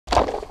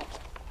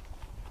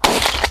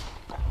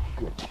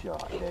Good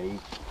shot, Dave.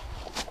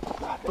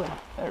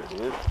 There it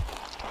is.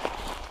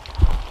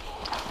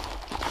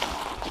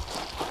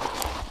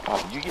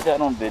 Oh, did you get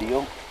that on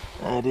video?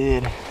 I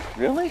did.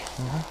 Really?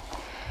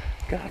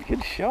 God,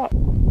 good shot.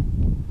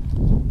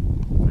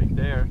 Right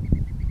there.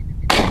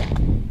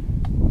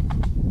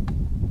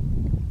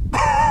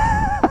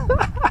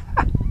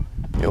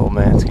 The old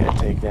man's gonna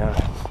take down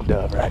a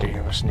dove right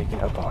here. We're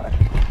sneaking up on it.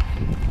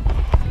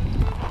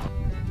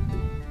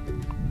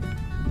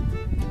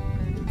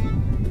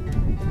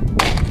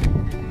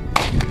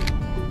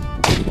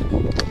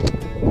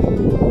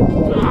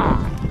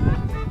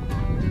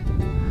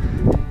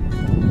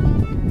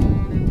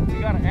 You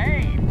gotta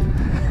aim.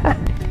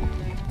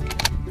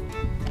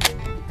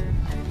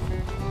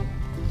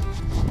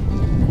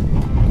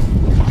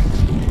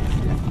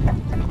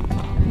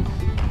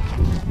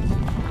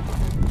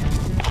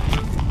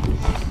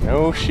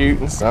 No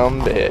shooting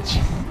some bitch.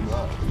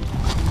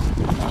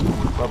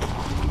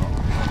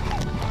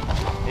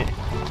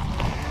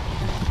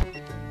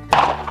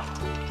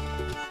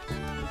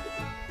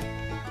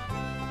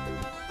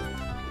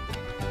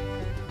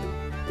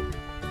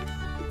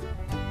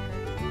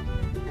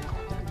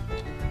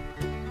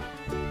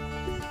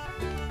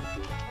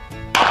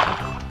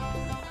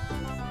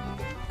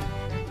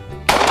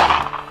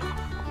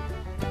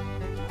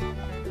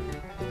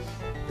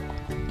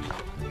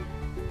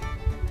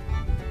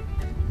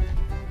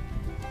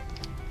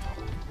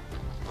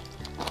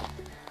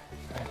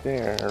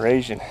 There, an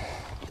Eurasian.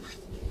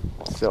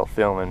 Still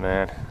filming,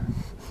 man.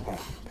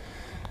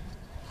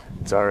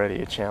 It's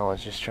already a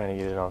challenge just trying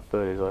to get it on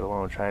footage, let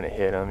alone trying to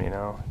hit them, you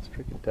know. It's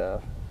freaking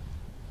tough.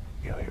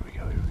 Here we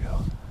go.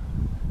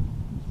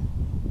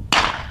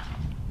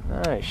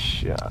 Nice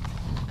shot.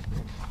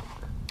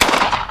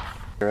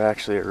 They're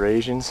actually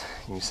Eurasians.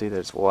 You can see that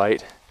it's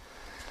white.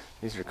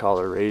 These are called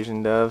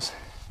Eurasian doves.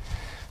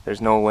 There's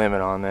no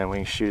limit on them. We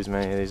can shoot as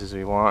many of these as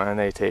we want, and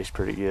they taste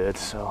pretty good,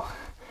 so.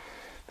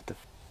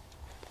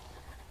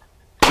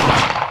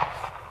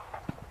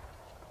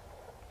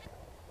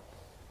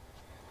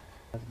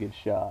 That's a good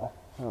shot.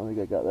 I don't think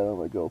I got that on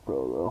my GoPro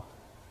though.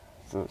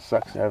 So it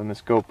sucks having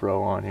this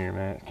GoPro on here,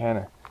 man. It kind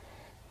of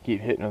keep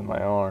hitting with my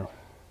arm.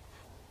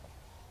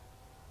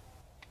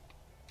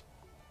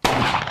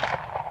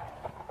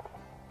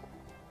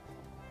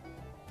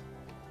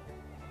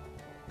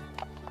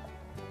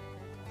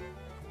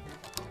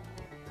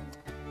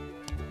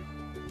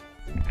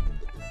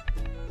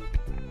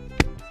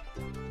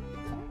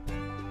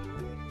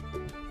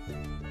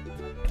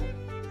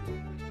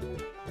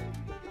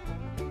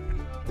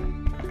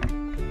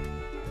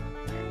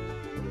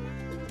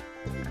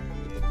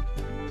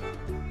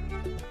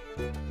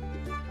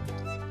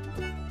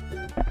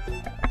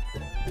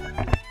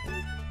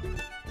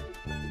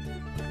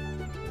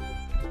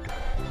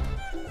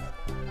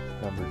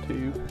 Number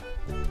 2.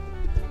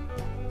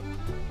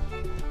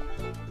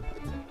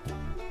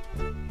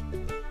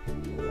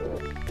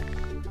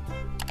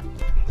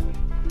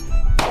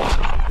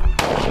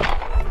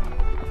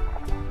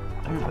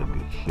 There's a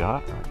good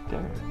shot right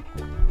there.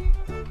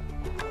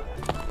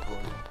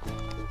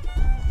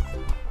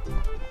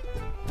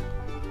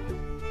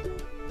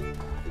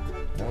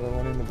 Another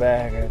one in the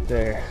bag right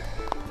there.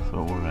 That's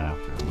what we're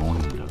after.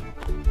 Morning dove.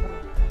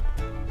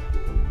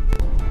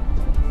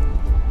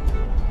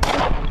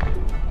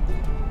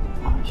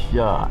 Nice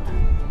shot.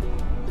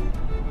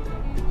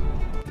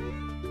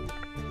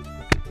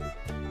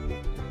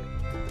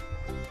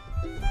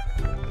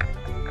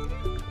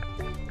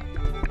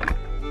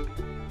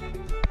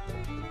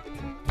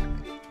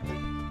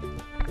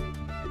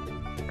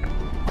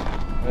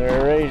 They're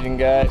Eurasian,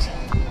 guys.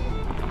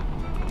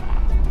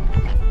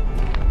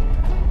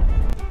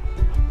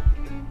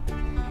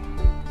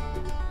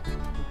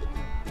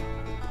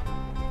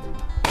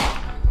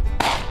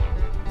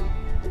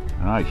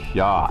 Nice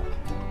shot.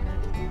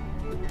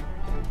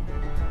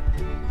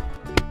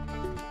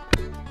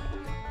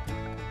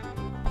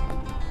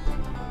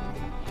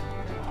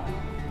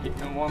 Getting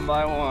them one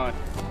by one.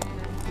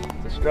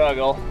 It's a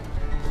struggle.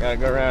 Gotta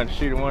go around and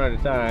shoot them one at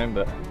a time,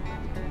 but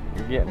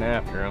you're getting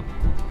after them.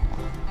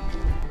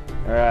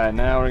 Alright,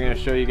 now we're going to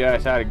show you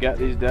guys how to gut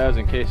these doves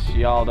in case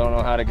y'all don't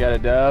know how to gut a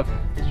dove.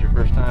 It's your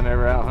first time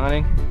ever out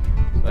hunting.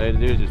 So all you have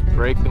to do is just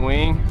break the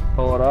wing,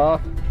 pull it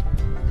off,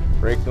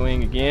 break the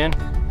wing again,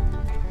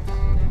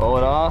 pull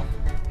it off,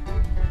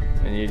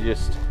 and you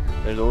just,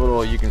 there's a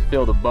little, you can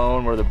feel the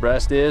bone where the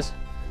breast is,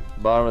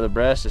 the bottom of the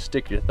breast, just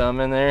stick your thumb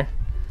in there,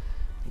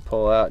 and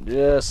pull out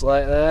just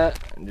like that,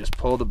 and just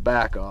pull the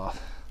back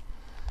off.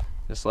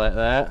 Just like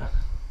that.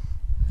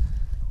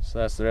 So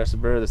that's the rest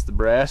of the bird, that's the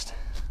breast.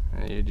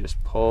 And you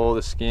just pull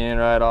the skin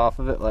right off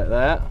of it like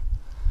that.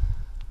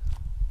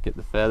 Get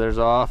the feathers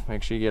off,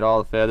 make sure you get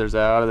all the feathers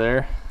out of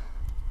there.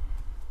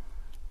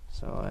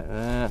 So like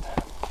that.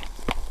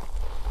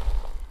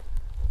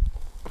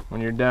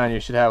 When you're done, you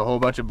should have a whole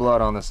bunch of blood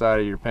on the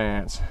side of your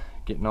pants,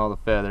 getting all the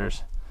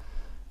feathers.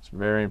 It's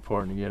very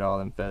important to get all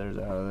them feathers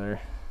out of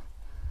there.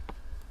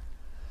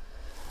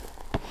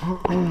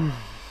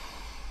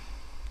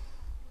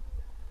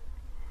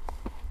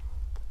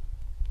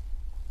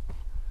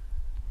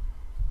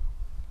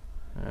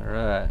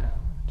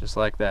 just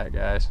like that,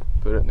 guys.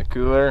 Put it in the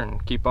cooler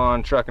and keep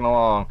on trucking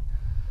along.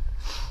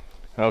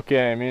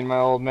 Okay, me and my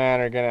old man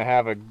are gonna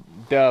have a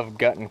dove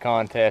gutting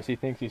contest. He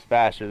thinks he's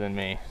faster than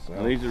me. So.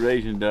 Well, these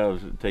Eurasian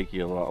doves take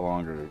you a lot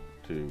longer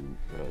to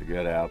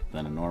gut out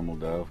than a normal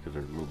dove because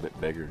they're a little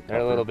bit bigger. They're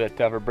a little bit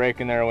tougher.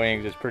 Breaking their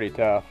wings is pretty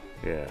tough.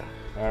 Yeah.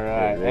 All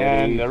right,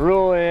 and the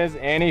rule is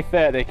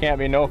there can't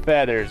be no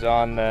feathers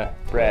on the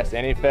breast.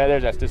 Any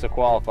feathers, that's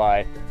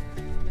disqualified.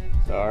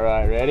 So, all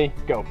right, ready?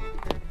 Go.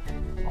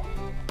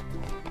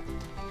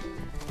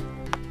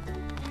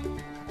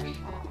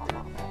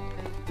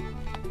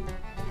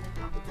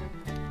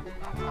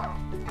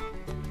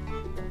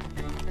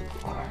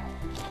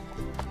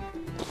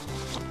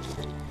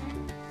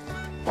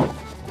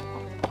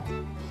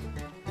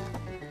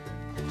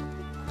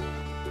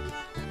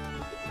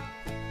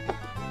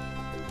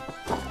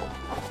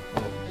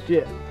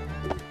 Shit.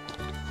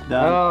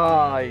 Done.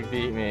 Oh, he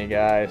beat me,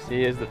 guys.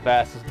 He is the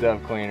fastest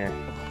dove cleaner.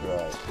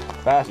 Right.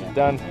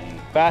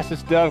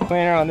 Fastest dove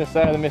cleaner on this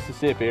side of the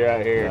Mississippi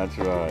right here. That's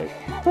right.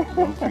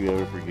 Don't you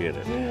ever forget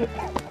it.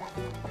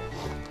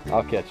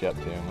 I'll catch up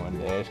to him one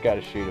day. I just got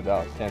to shoot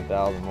about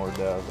 10,000 more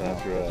doves.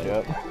 That's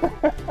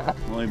right.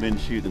 I've only been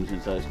shooting them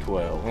since I was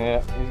 12.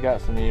 Yeah, he's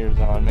got some years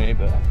on me,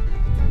 but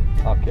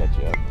I'll catch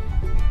up.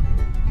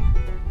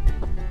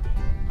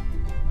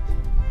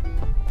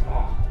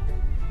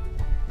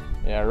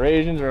 Yeah,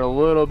 Eurasians are a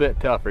little bit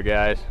tougher,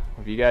 guys.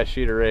 If you guys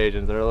shoot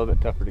Eurasians, they're a little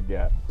bit tougher to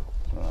get.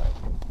 Right.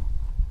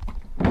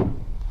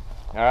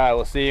 Alright,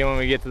 we'll see you when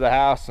we get to the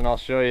house and I'll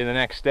show you the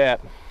next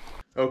step.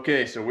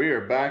 Okay, so we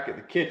are back at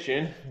the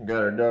kitchen. We've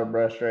got our dove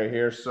breast right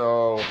here.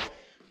 So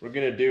we're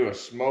gonna do a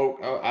smoke.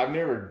 I've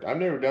never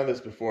done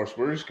this before, so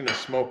we're just gonna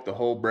smoke the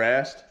whole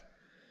breast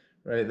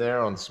right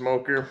there on the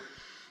smoker.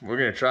 We're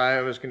gonna try it.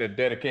 I'm just gonna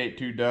dedicate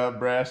 2 dove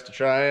breasts to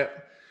try it.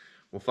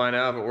 We'll find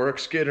out if it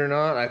works good or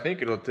not. I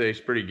think it'll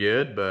taste pretty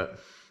good, but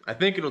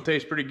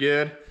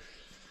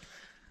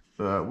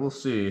we'll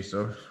see.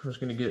 So we're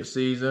just gonna get it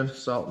seasoned,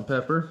 salt and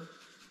pepper.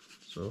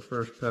 So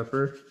first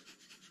pepper,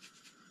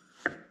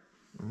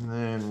 and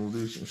then we'll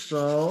do some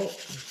salt.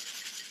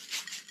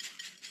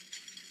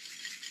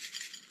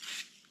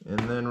 And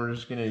then we're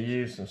just gonna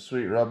use some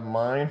sweet rub of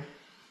mine.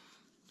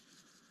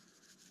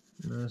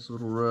 Nice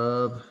little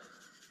rub.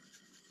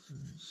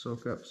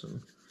 Soak up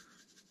some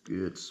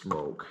good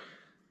smoke.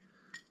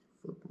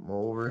 Flip them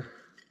over.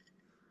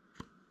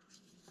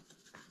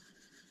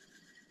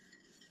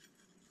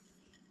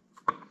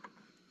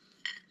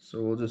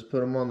 So we'll just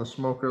put them on the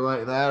smoker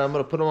like that. I'm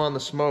gonna put them on the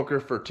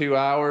smoker for 2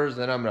 hours,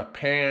 then I'm gonna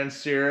pan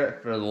sear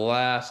it for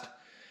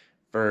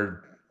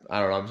I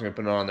don't know, I'm just gonna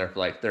put it on there for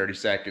like 30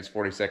 seconds,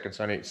 40 seconds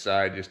on each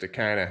side, just to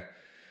kinda,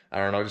 I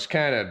don't know,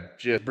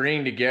 just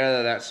bring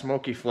together that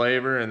smoky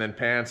flavor, and then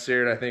pan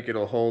sear it. I think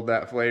it'll hold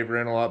that flavor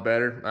in a lot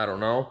better. I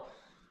don't know.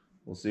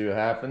 We'll see what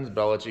happens,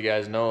 but I'll let you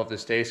guys know if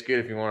this tastes good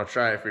if you want to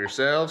try it for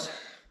yourselves.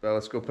 But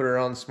let's go put it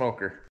on the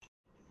smoker.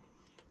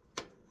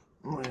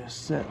 I'm gonna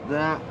set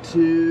that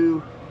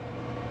to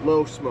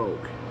low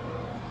smoke.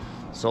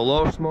 So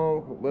low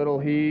smoke, little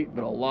heat,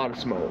 but a lot of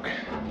smoke.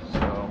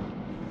 So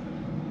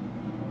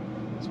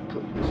let's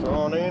put this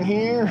on in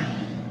here.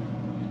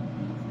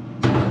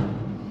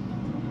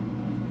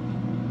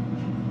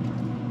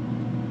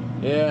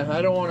 Yeah,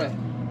 I don't want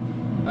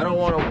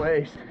to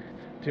waste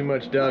too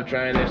much dove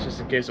trying this just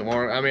in case it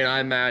won't. I mean,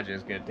 I imagine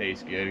it's gonna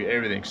taste good.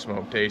 Everything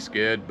smoked tastes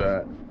good,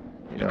 but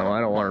you know,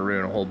 I don't want to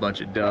ruin a whole bunch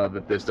of dove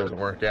if this doesn't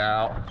work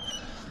out.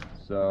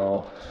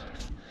 So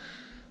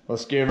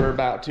let's give her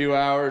about 2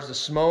 hours to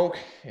smoke,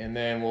 and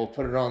then we'll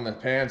put it on the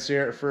pan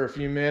sear it for a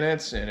few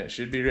minutes, and it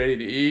should be ready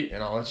to eat,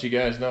 and I'll let you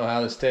guys know how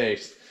this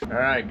tastes. All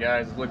right,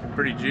 guys, it's looking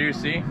pretty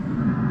juicy.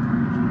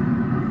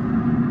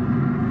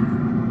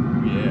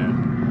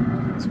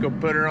 Let's go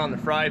put her on the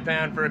fry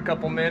pan for a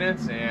couple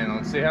minutes and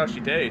let's see how she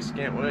tastes.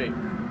 Can't wait.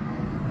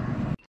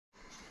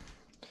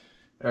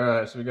 All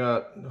right, so we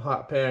got the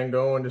hot pan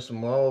going, just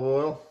some olive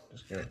oil.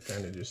 Just gonna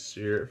kind of just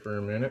sear it for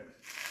a minute.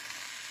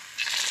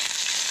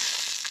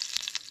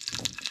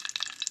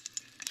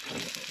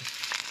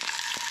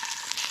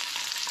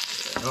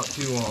 Not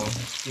too long, a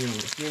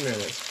few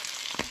minutes.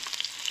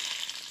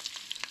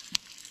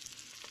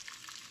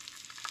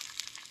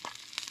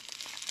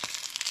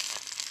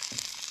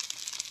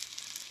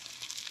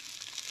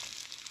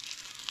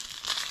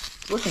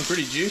 Looking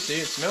pretty juicy.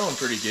 It's smelling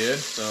pretty good,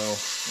 so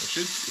it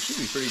should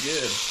be pretty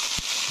good.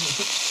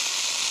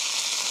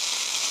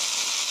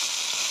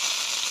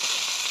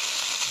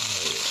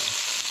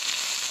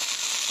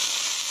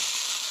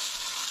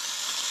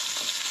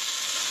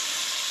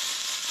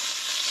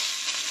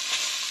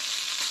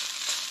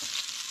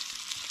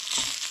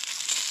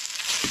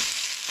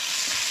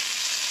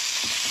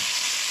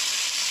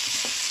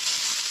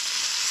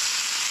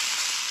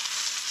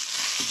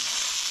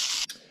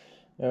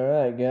 All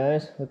right,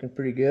 guys, looking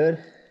pretty good.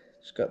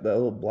 Just got that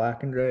little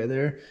blackened right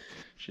there.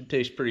 Should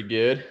taste pretty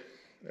good.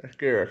 Let's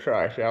give her a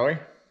try, shall we?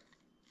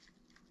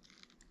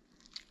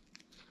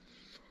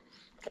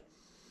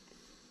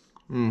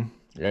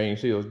 Yeah, you can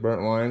see those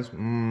burnt lines.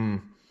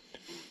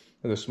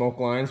 The smoke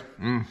lines.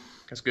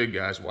 That's good,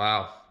 guys.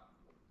 Wow.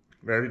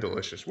 Very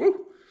delicious.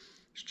 Woo!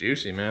 It's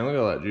juicy, man. Look at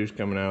all that juice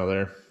coming out of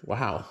there.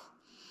 Wow.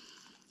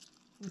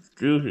 It's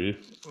juicy.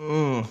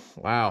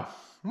 Wow.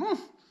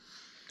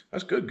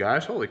 That's good,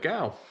 guys. Holy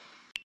cow.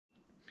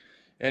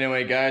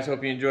 Anyway, guys,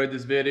 hope you enjoyed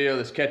this video,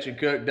 this catch and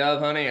cook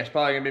dove hunting. It's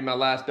probably gonna be my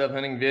last dove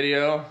hunting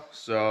video,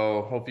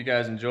 so hope you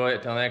guys enjoy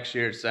it. Till next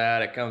year, it's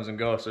sad. It comes and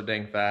goes so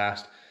dang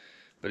fast.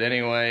 But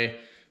anyway,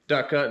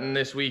 duck hunting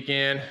this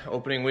weekend,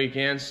 opening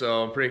weekend,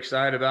 so I'm pretty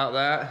excited about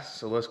that.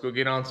 So let's go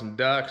get on some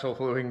ducks.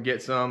 Hopefully we can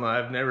get some.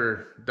 I've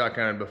never duck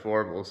hunted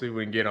before, but we'll see if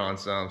we can get on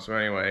some. So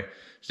anyway,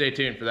 stay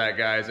tuned for that,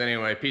 guys.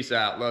 Anyway, peace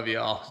out. Love you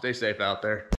all. Stay safe out there.